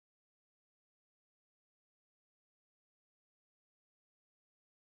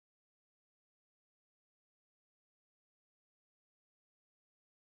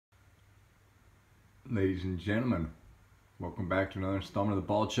Ladies and gentlemen, welcome back to another installment of the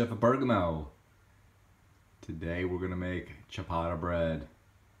Bald Chef of Bergamo. Today we're going to make ciabatta bread,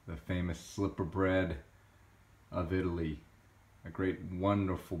 the famous slipper bread of Italy. A great,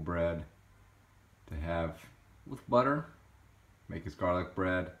 wonderful bread to have with butter, make as garlic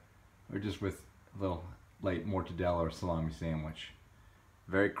bread, or just with a little light mortadella or salami sandwich.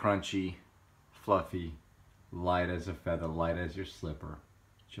 Very crunchy, fluffy, light as a feather, light as your slipper,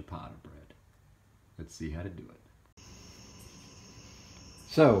 ciabatta bread. Let's see how to do it.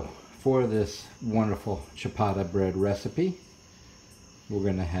 So, for this wonderful ciabatta bread recipe, we're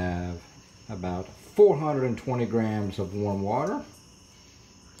going to have about 420 grams of warm water.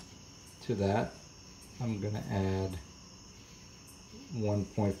 To that, I'm going to add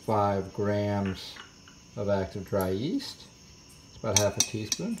 1.5 grams of active dry yeast. It's about half a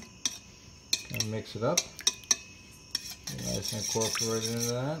teaspoon. And mix it up. Nice and incorporate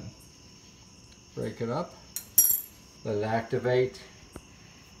into that. Break it up, let it activate,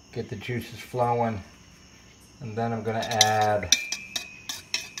 get the juices flowing, and then I'm going to add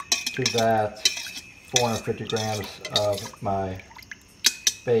to that 450 grams of my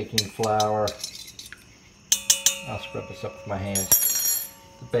baking flour. I'll scrub this up with my hands.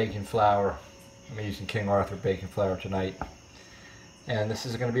 The baking flour, I'm using King Arthur baking flour tonight. And this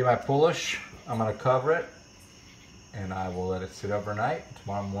is going to be my poulish. I'm going to cover it, and I will let it sit overnight.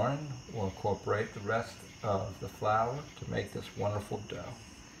 Tomorrow morning we'll incorporate the rest of the flour to make this wonderful dough.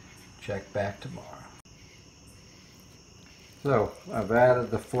 Check back tomorrow. So I've added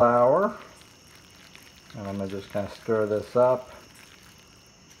the flour, and I'm going to just kind of stir this up,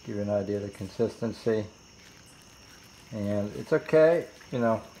 give you an idea of the consistency. And it's okay, you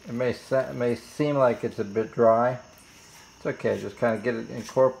know, it may seem like it's a bit dry. It's okay, just kind of get it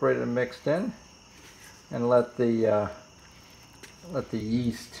incorporated and mixed in, and let the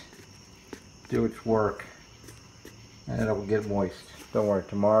yeast do its work, and it'll get moist. Don't worry,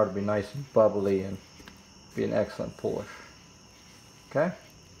 tomorrow it'll be nice and bubbly and be an excellent poulish. Okay?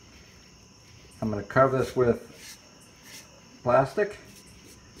 I'm going to cover this with plastic,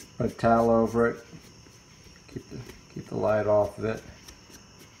 put a towel over it, keep the light off of it,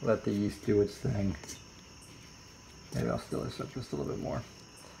 let the yeast do its thing. Maybe I'll stir this up just a little bit more,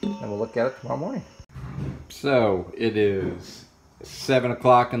 and we'll look at it tomorrow morning. So it is 7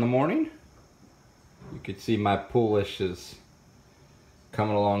 o'clock in the morning. You can see my poulish is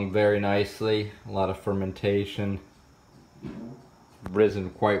coming along very nicely. A lot of fermentation, risen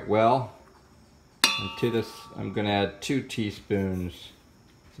quite well. And to this I'm going to add 2 teaspoons,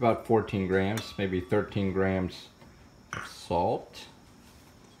 it's about 14 grams, maybe 13 grams of salt.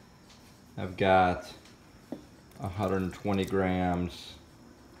 I've got 120 grams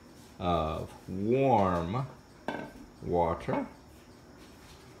of warm water,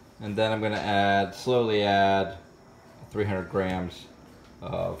 and then I'm going to slowly add 300 grams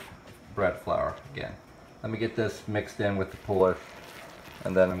of bread flour again. Let me get this mixed in with the poulish,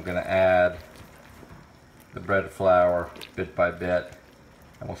 and then I'm going to add the bread flour bit by bit,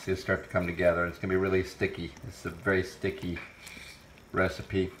 and we'll see it start to come together. It's going to be really sticky. It's a very sticky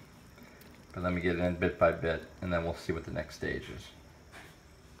recipe, but let me get it in bit by bit, and then we'll see what the next stage is.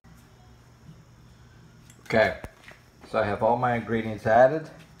 Okay, so I have all my ingredients added,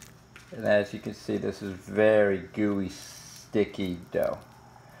 and as you can see, this is very gooey, sticky dough.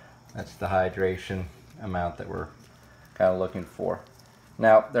 That's the hydration amount that we're kind of looking for.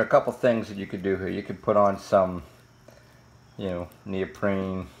 Now, there are a couple things that you could do here. You could put on some,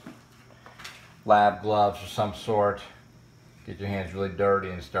 neoprene lab gloves of some sort, get your hands really dirty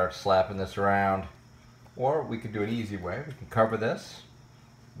and start slapping this around. Or we could do an easy way. We can cover this,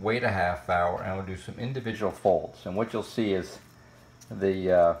 wait a half hour, and we'll do some individual folds. And what you'll see is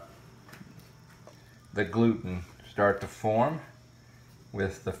the gluten start to form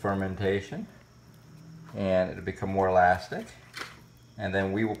with the fermentation, and it'll become more elastic. And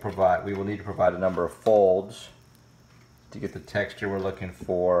then we will need to provide a number of folds to get the texture we're looking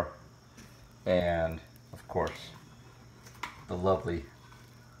for, and of course the lovely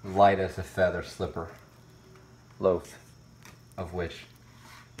light as a feather slipper loaf, of which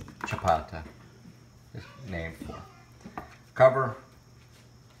ciabatta is named for.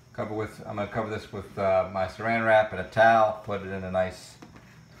 I'm going to cover this with my saran wrap and a towel, put it in a nice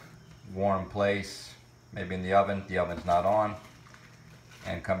warm place, maybe in the oven. The oven's not on,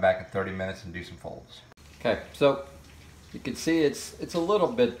 and come back in 30 minutes and do some folds. Okay, so you can see it's a little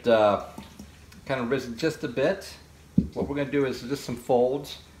bit kind of risen just a bit. What we're going to do is just some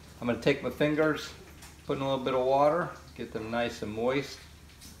folds. I'm going to take my fingers, put in a little bit of water, get them nice and moist.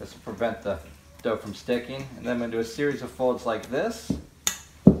 This will prevent the dough from sticking. And then I'm going to do a series of folds like this.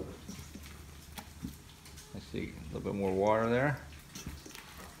 A little bit more water there.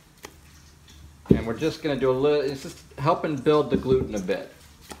 And we're just going to do a little, it's just helping build the gluten a bit.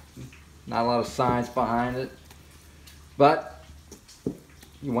 Not a lot of science behind it. But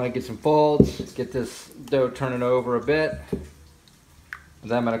you want to get some folds, get this dough turning over a bit. And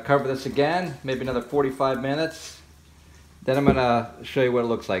then I'm going to cover this again, maybe another 45 minutes. Then I'm going to show you what it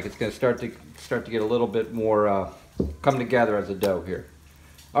looks like. It's going to start to get a little bit more come together as a dough here.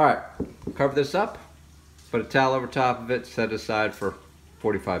 All right, cover this up, put a towel over top of it, set it aside for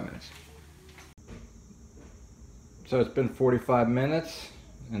 45 minutes. So it's been 45 minutes,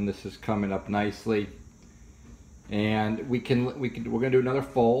 and this is coming up nicely. And we're gonna do another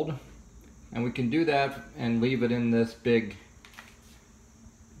fold, and we can do that and leave it in this big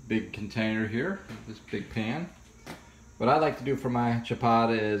container here, this big pan. What I like to do for my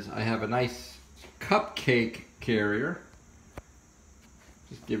ciabatta is I have a nice cupcake carrier.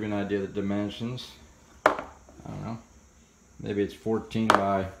 Just give you an idea of the dimensions. I don't know, maybe it's 14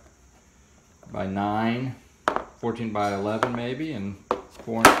 by 9, 14 by 11 maybe, and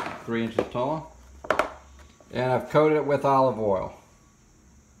 3 inches tall. And I've coated it with olive oil.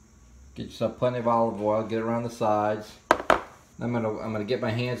 Get yourself plenty of olive oil, get it around the sides. I'm gonna get my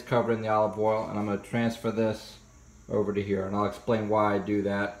hands covered in the olive oil, and I'm gonna transfer this over to here, and I'll explain why I do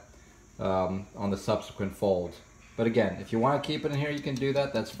that on the subsequent folds. But again, if you want to keep it in here, you can do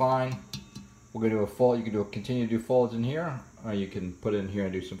that. That's fine. We're gonna do a fold. You can continue to do folds in here, or you can put it in here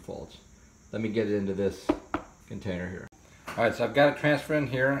and do some folds. Let me get it into this container here. All right, so I've got it transferred in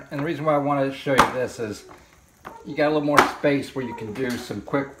here, and the reason why I wanted to show you this is you got a little more space where you can do some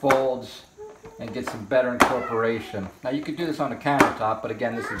quick folds and get some better incorporation. Now you could do this on a countertop, but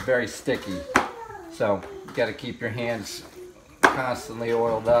again, this is very sticky. So you got to keep your hands constantly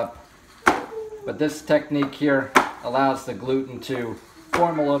oiled up. But this technique here allows the gluten to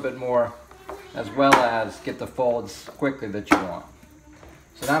form a little bit more, as well as get the folds quickly that you want.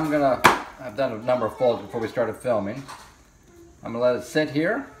 So now I've done a number of folds before we started filming. I'm gonna let it sit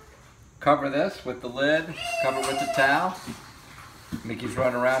here, cover this with the lid, cover it with the towel. Mickey's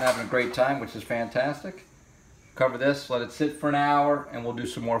running around having a great time, which is fantastic. Cover this, let it sit for an hour, and we'll do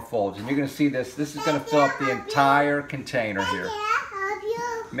some more folds. And you're gonna see this is gonna fill up the entire container here.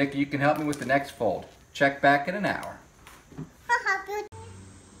 Mickey, you can help me with the next fold. Check back in an hour.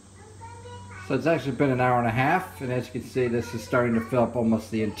 So it's actually been an hour and a half, and as you can see, this is starting to fill up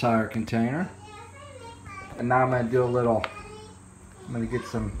almost the entire container. And now I'm gonna do I'm gonna get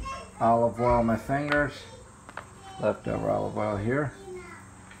some olive oil on my fingers, leftover olive oil here,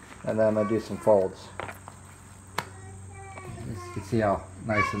 and then I'm gonna do some folds. You can see how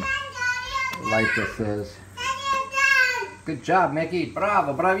nice and light this is. Good job, Mickey.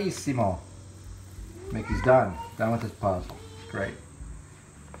 Bravo, bravissimo. Mickey's done with this puzzle. Great.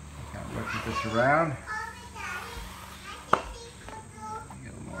 Kind of rotate this around. Get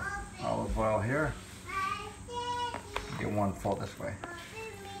a little more olive oil here. Get one fold this way.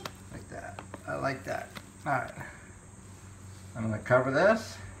 Like that. I like that. Alright. I'm going to cover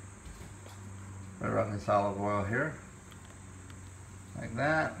this. Put around this olive oil here. Like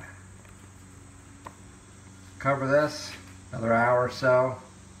that. Cover this. Another hour or so,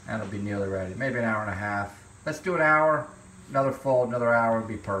 and it'll be nearly ready. Maybe an hour and a half. Let's do an hour. Another fold, another hour would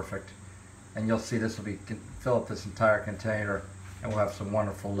be perfect. And you'll see this will fill up this entire container, and we'll have some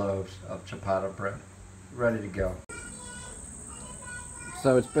wonderful loaves of ciabatta bread ready to go.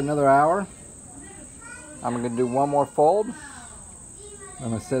 So it's been another hour. I'm going to do one more fold. I'm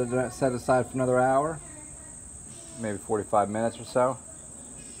going to set aside for another hour, maybe 45 minutes or so,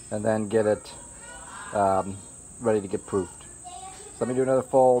 and then get it ready to get proofed. So let me do another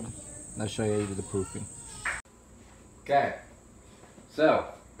fold, and I'll show you how to do the proofing. Okay, so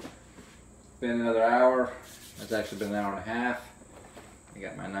it's been another hour. It's actually been an hour and a half. I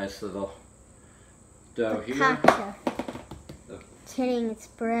got my nice little dough here. Kidding, it's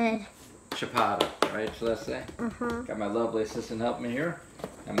bread. Ciabatta, right? Should I say? Got my lovely assistant helping me here.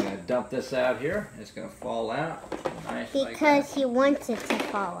 I'm going to dump this out here. It's going to fall out. Nice. Because like he wants it to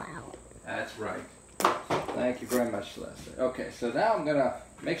fall out. That's right. Thank you very much, Celeste. Okay, so now I'm going to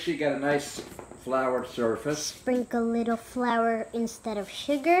make sure you got a nice floured surface. Sprinkle a little flour instead of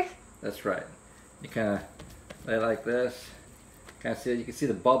sugar. That's right. You kind of lay it like this. Kind of see, you can see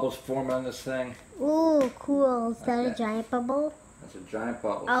the bubbles forming on this thing. Ooh, cool. Is that a giant bubble? That's a giant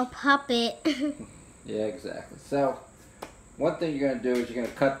bubble. I'll pop it. Yeah, exactly. So, one thing you're going to do is you're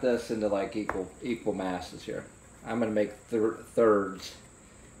going to cut this into like equal masses here. I'm going to make thirds,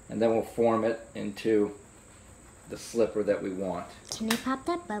 and then we'll form it into the slipper that we want. Can I pop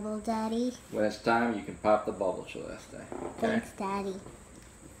that bubble, Daddy? When it's time, you can pop the bubble, Celeste. Okay? Thanks, Daddy.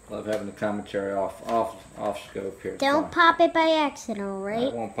 Love having the commentary off scope here. Don't pop it by accident, I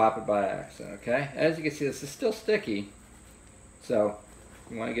right? won't pop it by accident, okay? As you can see, this is still sticky. So,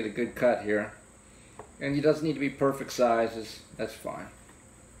 you want to get a good cut here. And it doesn't need to be perfect sizes. That's fine.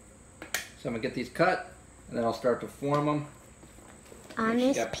 So I'm going to get these cut, and then I'll start to form them. On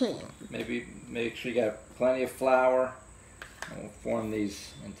this pan. Maybe make sure you got plenty of flour. And we'll form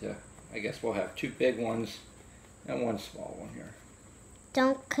these into, I guess we'll have 2 big ones and 1 small one here.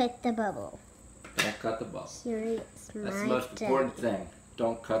 Don't cut the bubble. Don't cut the bubble. Serious, That's the most important thing.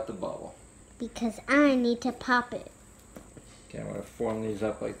 Don't cut the bubble. Because I need to pop it. Okay, I'm going to form these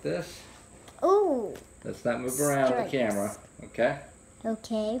up like this. Ooh. Let's not move around the camera, okay?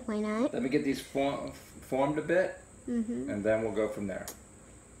 Okay, why not? Let me get these formed a bit, and then we'll go from there.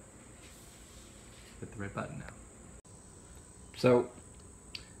 Hit the right button now. So,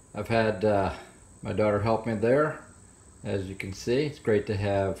 I've had my daughter help me there. As you can see, it's great to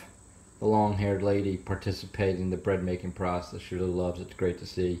have the long-haired lady participate in the bread making process. She really loves it. It's great to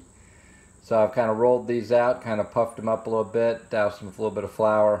see. So I've kind of rolled these out, kind of puffed them up a little bit, doused them with a little bit of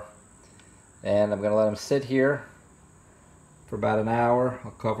flour, and I'm going to let them sit here for about an hour. I'll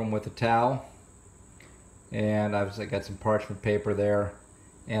cover them with a towel, and I've got some parchment paper there,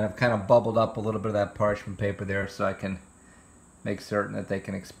 and I've kind of bubbled up a little bit of that parchment paper there so I can make certain that they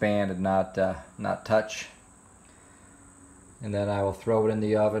can expand and not touch. And then I will throw it in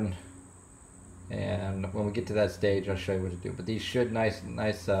the oven, and when we get to that stage I'll show you what to do. But these should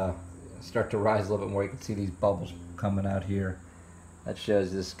start to rise a little bit more. You can see these bubbles coming out here. That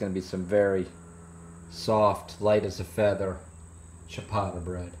shows this is going to be some very soft, light as a feather ciabatta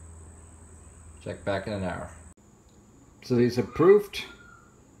bread. Check back in an hour. So these are proofed.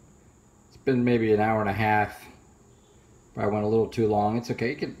 It's been maybe an hour and a half. Probably went a little too long. It's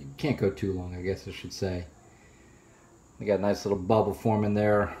okay. You can't go too long, I guess I should say. I got a nice little bubble forming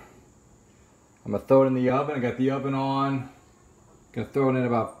there. I'm going to throw it in the oven. I got the oven on. Going to throw it in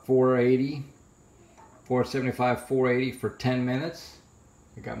about 475, 480 for 10 minutes.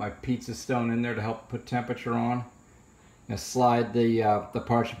 I got my pizza stone in there to help put temperature on. I'm going to slide the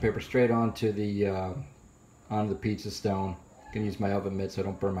parchment paper straight onto the pizza stone. I'm going to use my oven mitt so I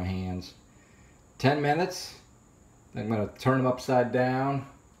don't burn my hands. 10 minutes. I'm going to turn them upside down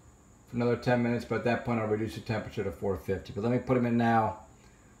for another 10 minutes, but at that point I'll reduce the temperature to 450. But let me put them in now.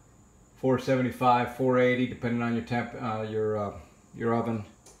 475, 480, depending on your oven.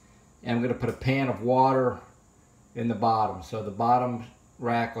 And I'm going to put a pan of water in the bottom. So the bottom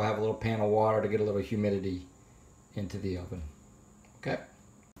rack will have a little pan of water to get a little humidity into the oven. Okay.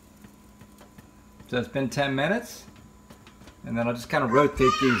 So it's been 10 minutes. And then I'll just kind of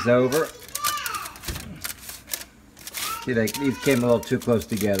rotate these over. See, these came a little too close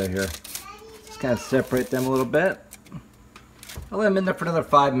together here. Just kind of separate them a little bit. I'll let them in there for another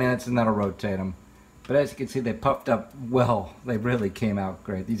 5 minutes and then I'll rotate them. But as you can see, they puffed up well. They really came out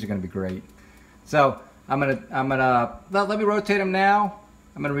great. These are going to be great. So let me rotate them now.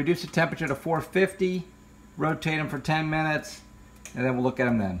 I'm going to reduce the temperature to 450, rotate them for 10 minutes, and then we'll look at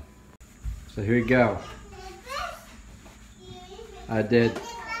them then. So here you go. I did.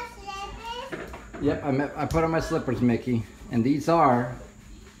 Yep, I put on my slippers, Mickey. And these are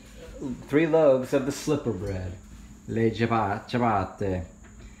 3 loaves of the slipper bread. Le ciabatte.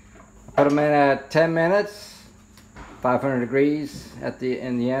 I put them in at 10 minutes, 500 degrees.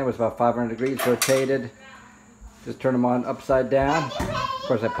 In the end, it was about 500 degrees, rotated. Just turn them on upside down. Of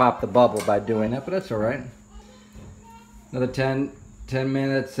course, I popped the bubble by doing that, but that's all right. Another 10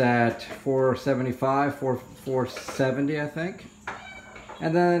 minutes at 475, 470, I think.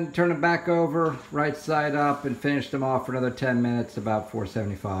 And then turn them back over, right side up, and finish them off for another 10 minutes, about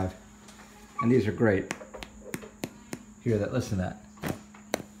 475. And these are great. Hear that? Listen to that.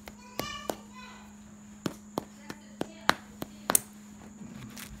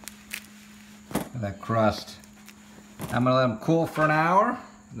 That crust. I'm going to let them cool for an hour,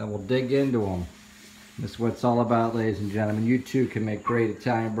 and then we'll dig into them. This is what it's all about, ladies and gentlemen. You too can make great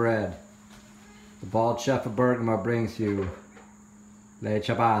Italian bread. The Bald Chef of Bergamo brings you Le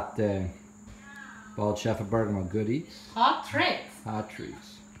ciabatte. Bald Chef of Bergamo, good eats. Hot tricks. Hot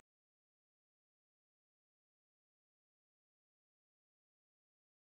treats.